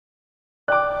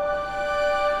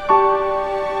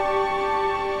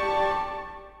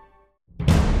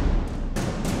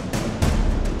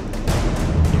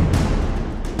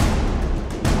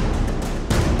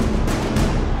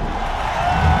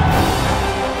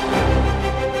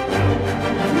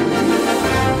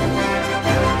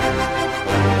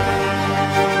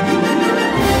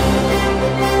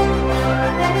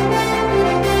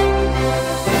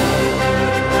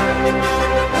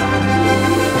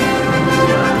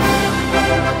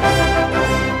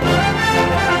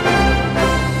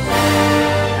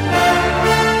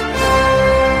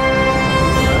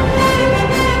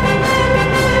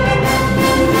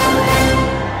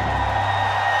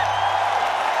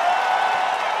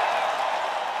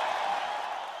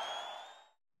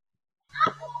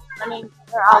morning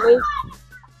where I live.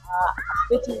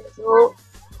 I'm 15 years old,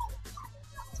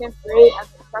 10th grade. I'm in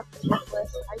Parkway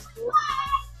Northwest High School.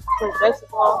 I play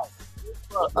basketball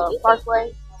for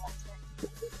Parkway.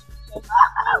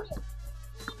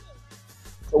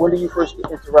 So when did you first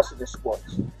get interested in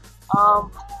sports?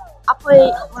 I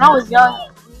played when I was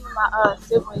young. Me and my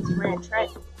siblings ran track.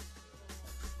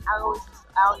 I always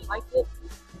liked it.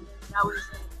 And then I was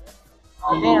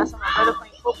then I saw my brother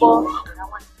playing football, and I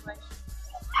wanted to play.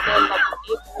 And then like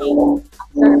in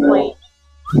 8th grade,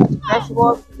 I started playing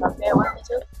basketball because my dad wanted me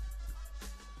to.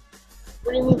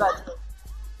 What do you mean by that?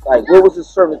 Like, what was the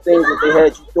certain things that they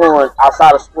had you doing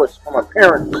outside of sports from a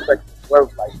parent perspective? Where it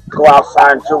was like, go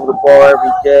outside and dribble the ball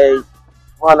every day,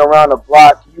 run around the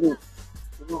block. Can you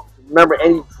remember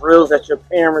any drills that your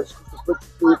parents used to put you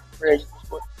through to prepare you for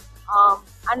sports?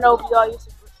 I know we all used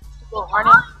to go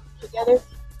running together,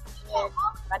 and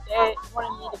my dad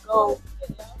wanted me to go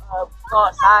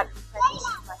outside and practice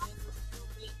my hands with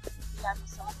a feet. He got me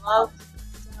some gloves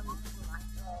to help me with my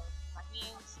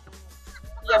hands.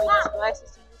 He got me these glasses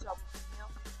to use so I wouldn't nail.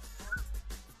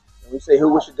 And we say, who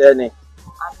was your dad's name?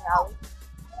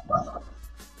 Amirah.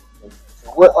 So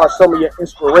what are some of your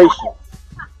inspirations?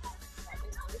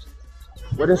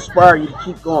 What inspired you to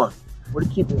keep going? What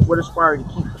inspired you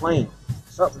to keep playing?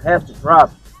 Something has to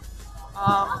drive you.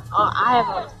 I have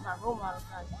my role model.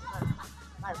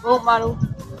 My role model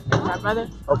is my brother.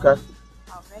 Okay.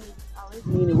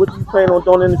 Meaning, what do you plan on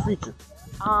doing in the future?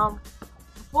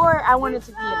 Before I wanted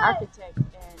to be an architect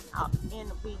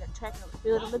and be a track and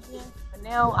field Olympian, but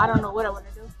now I don't know what I want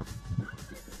to do.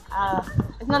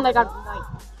 It's not like I've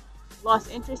lost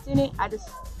interest in it. I just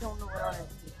don't know what I want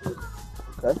to do.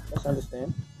 Okay, let's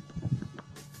understand.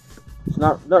 It's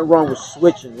nothing wrong with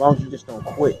switching as long as you just don't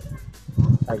quit.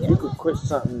 Like, you could quit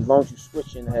something as long as you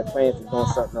switch and have plans for doing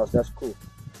something else. That's cool.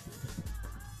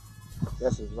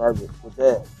 That's observant with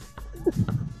that.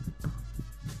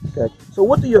 Okay. So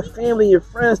what do your family and your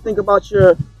friends think about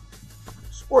your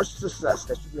sports success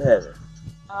that you have?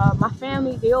 My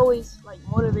family, they always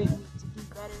motivate me to do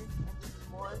better and to do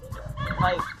more.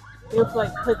 They'll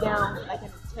put down in a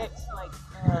text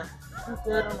do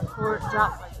good on the court,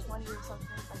 drop 20 or something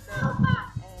like that.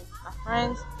 And my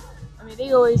friends,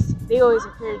 they always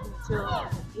encourage me too.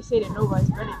 They say that nobody's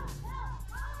better than me.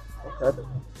 Okay.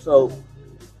 So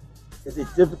is it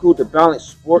difficult to balance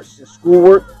sports and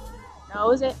schoolwork?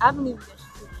 No, I believe that shit's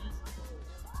pretty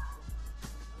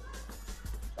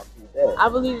easy. I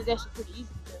believe that shit's pretty easy.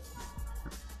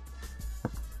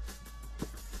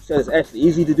 You said it's actually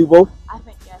easy to do both? I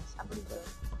think yes, I believe so.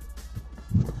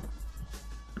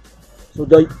 So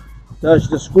does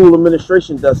the school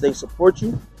administration, they support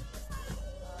you?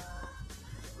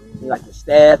 Like the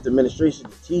staff, the administration,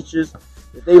 the teachers,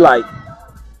 if they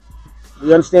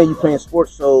we understand you playing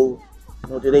sports, so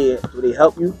do they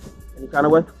help you any kind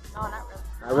of way? No, not really.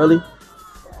 Not really?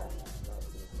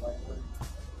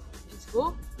 In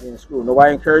school? Yeah, in school.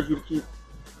 Nobody encourage you to keep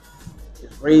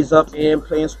raise up and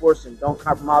playing sports and don't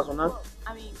compromise on none?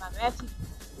 My math teacher.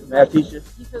 Math teacher?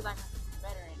 He feels like I should be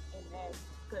better in math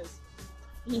because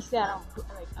he said I don't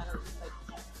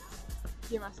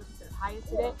get myself to the highest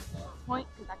to that point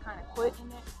because I kind of quit in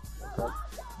that. Okay.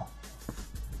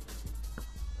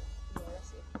 Yeah,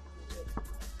 that's it.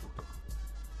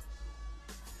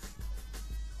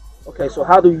 Okay, so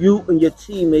how do you and your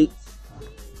teammates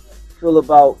feel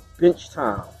about bench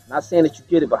time? Not saying that you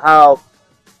get it, but how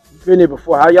you've been there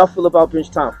before. How y'all feel about bench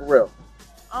time for real?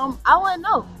 I wouldn't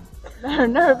know.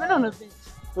 Never been on a bench.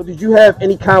 So did you have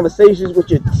any conversations with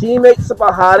your teammates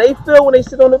about how they feel when they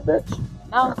sit on the bench?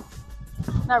 No,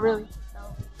 not really.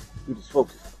 No. You just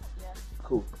focus. Yeah.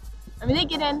 Cool. They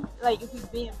get in if we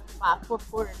be in by fourth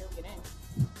quarter, they'll get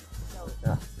in. So.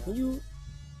 Now, can you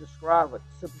describe a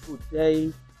typical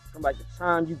day from the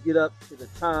time you get up to the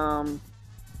time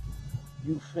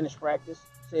you finish practice?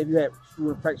 Say if you had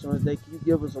student practice on the day, can you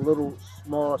give us a little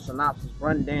small synopsis,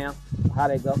 rundown of how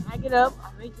they go? I get up,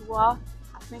 I make the wall,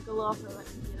 I think a little for me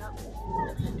get up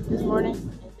this morning,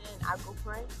 and then I go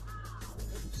pray.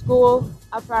 School,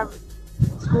 I don't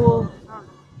know,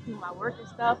 do my work and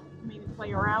stuff, maybe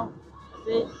play around a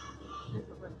bit.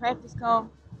 When practice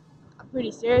comes, I'm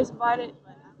pretty serious about it,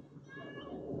 but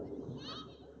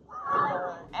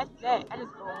after that, I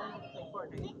just go home and play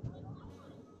Fortnite.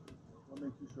 What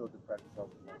makes you sure to practice all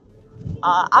the time?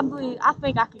 I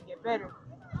think I can get better.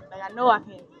 I know I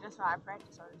can. That's why I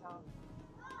practice all the time.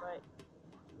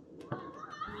 But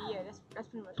yeah, that's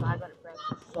pretty much why I go to practice.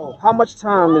 So, how much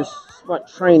time is spent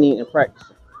training and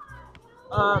practicing?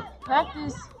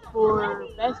 Practice for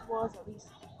basketball is at least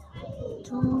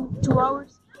 2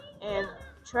 hours, and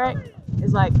track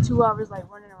is like 2 hours like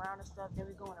running around and stuff. Then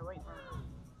we go in a weight room.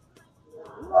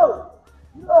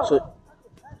 So,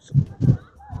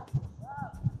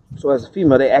 so as a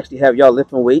female, they actually have y'all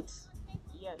lifting weights.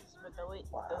 Yes, but they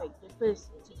put us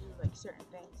to do like certain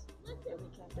things that we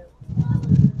can't do.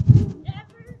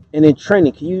 And in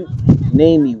training, can you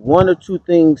name me one or two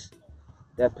things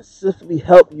that specifically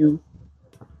help you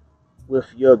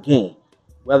with your game,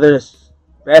 whether it's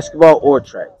basketball or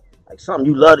track? Like something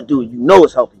you love to do, you know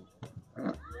it's helping you.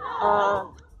 I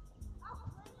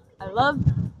love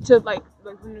to like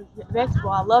when it's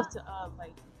basketball. I love to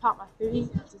like pop my threes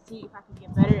to see if I can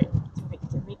get better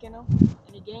to making them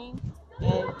in the game.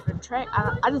 And for track,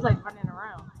 I just like running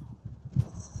around to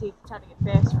see try to get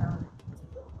faster on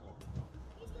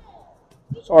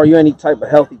it. So are you any type of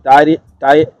healthy diet?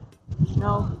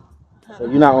 No. So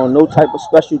you're not on no type of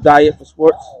special diet for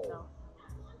sports? No.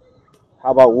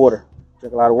 How about water?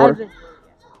 Drink a lot of I water? drink water,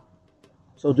 yes.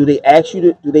 So do they ask you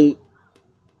to do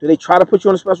they try to put you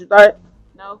on a special diet?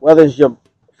 No. Whether it's your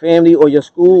family or your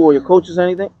school or your coaches or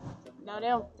anything? No, they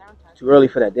don't touch Too early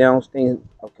for that. They don't stay in.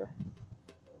 Okay.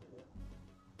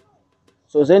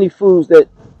 So is there any foods that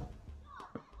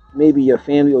maybe your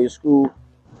family or your school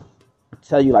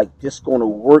tell you like this is going to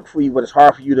work for you, but it's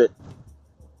hard for you to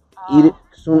eat it,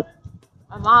 consume it?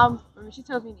 My mom, I mean, she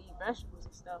tells me to eat vegetables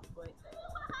and stuff, but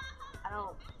I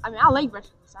don't. I mean, I like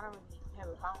vegetables, so I don't really have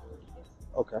a problem with it.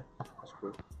 Okay, that's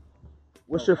cool.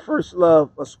 What's your first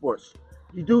love of sports?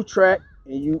 You do track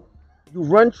and you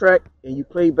run track and you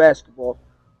play basketball.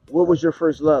 What was your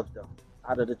first love though,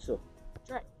 out of the two?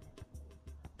 Track.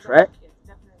 Track? Yes,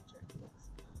 definitely track. Yes.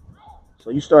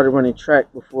 So you started running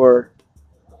track before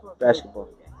Before basketball?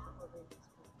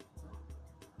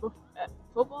 Yes,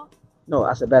 football? No,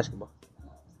 I said basketball.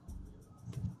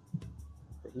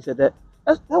 He said that.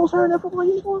 That was her in that football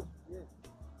uniform? Yeah.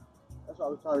 That's why I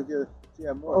was trying to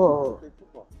get more. Oh. Play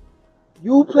football.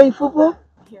 You play football?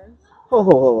 Yes.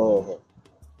 Ho.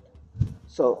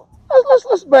 So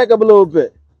let's back up a little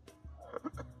bit.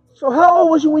 So how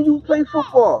old was you when you played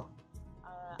football?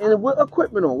 And what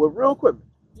equipment on? With real equipment?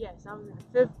 Yes, I was in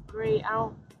the 5th grade. I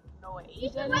don't know what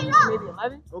age that is, maybe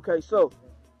 11. Okay, so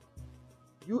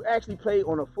you actually played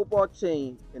on a football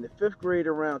team in the 5th grade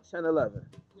around 10, 11.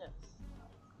 Yes.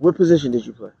 What position did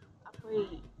you play? I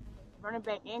played running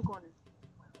back and corner.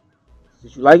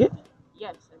 Did you like it?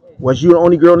 Yes, I did. Was you the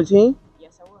only girl on the team?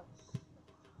 Yes, I was.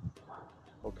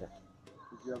 Okay.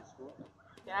 Did you ever score?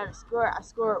 Did I ever score? I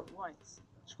scored once.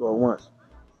 Scored once.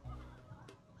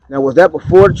 Now, was that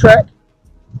before the track?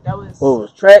 That was. Or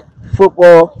was track,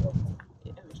 football?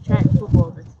 It was track,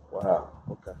 football. Wow.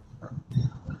 Okay.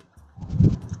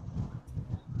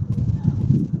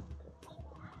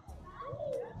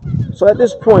 So at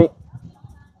this point,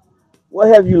 what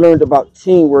have you learned about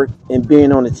teamwork and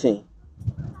being on a team?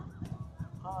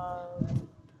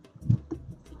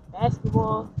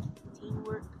 Basketball,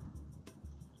 teamwork.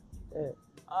 Yeah.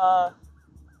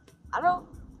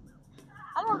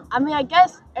 I mean, I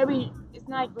guess it's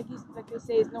not like they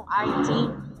say it's no I in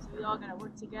team, so we all gotta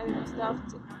work together and stuff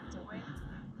to win,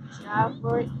 strive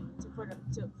for it, for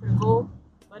the goal.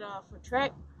 But for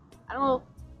track, I don't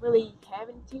really have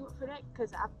any teamwork for that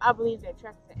because I believe that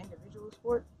track is an individual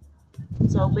sport.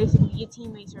 So basically, your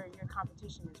teammates are your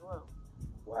competition as well.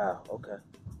 Wow. Okay.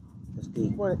 That's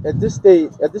deep. At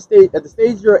the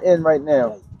stage you're in right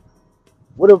now,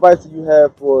 what advice do you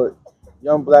have for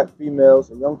young black females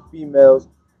and young females,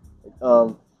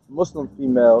 Muslim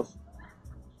females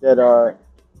that are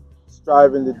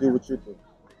striving to do what you do?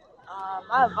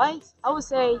 My advice, I would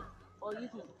say, well, you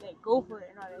can go for it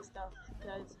and all that stuff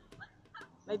because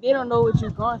like they don't know what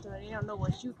you're going through, they don't know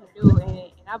what you can do,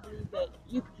 and I believe that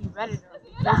you could be better than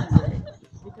them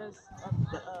because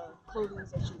of the clothing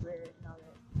that you wear and all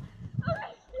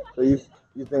that. So you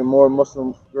think more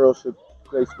Muslim girls should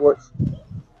play sports?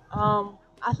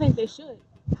 I think they should.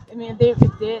 I mean, if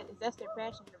that's their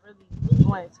passion to really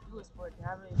want to do a sport, then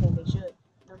I really think they should,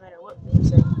 no matter what people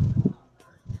say.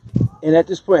 And at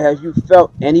this point, have you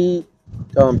felt any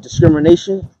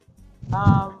discrimination?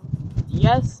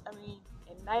 Yes. I mean,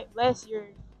 last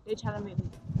year they tried to make me.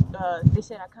 They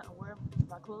said I couldn't wear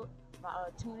my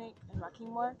tunic and my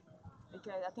kimar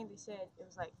because I think they said it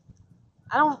was like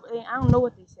I don't know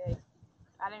what they said.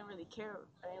 I didn't really care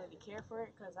for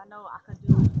it because I know I could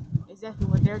do exactly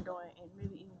what they're doing and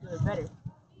maybe even do it better.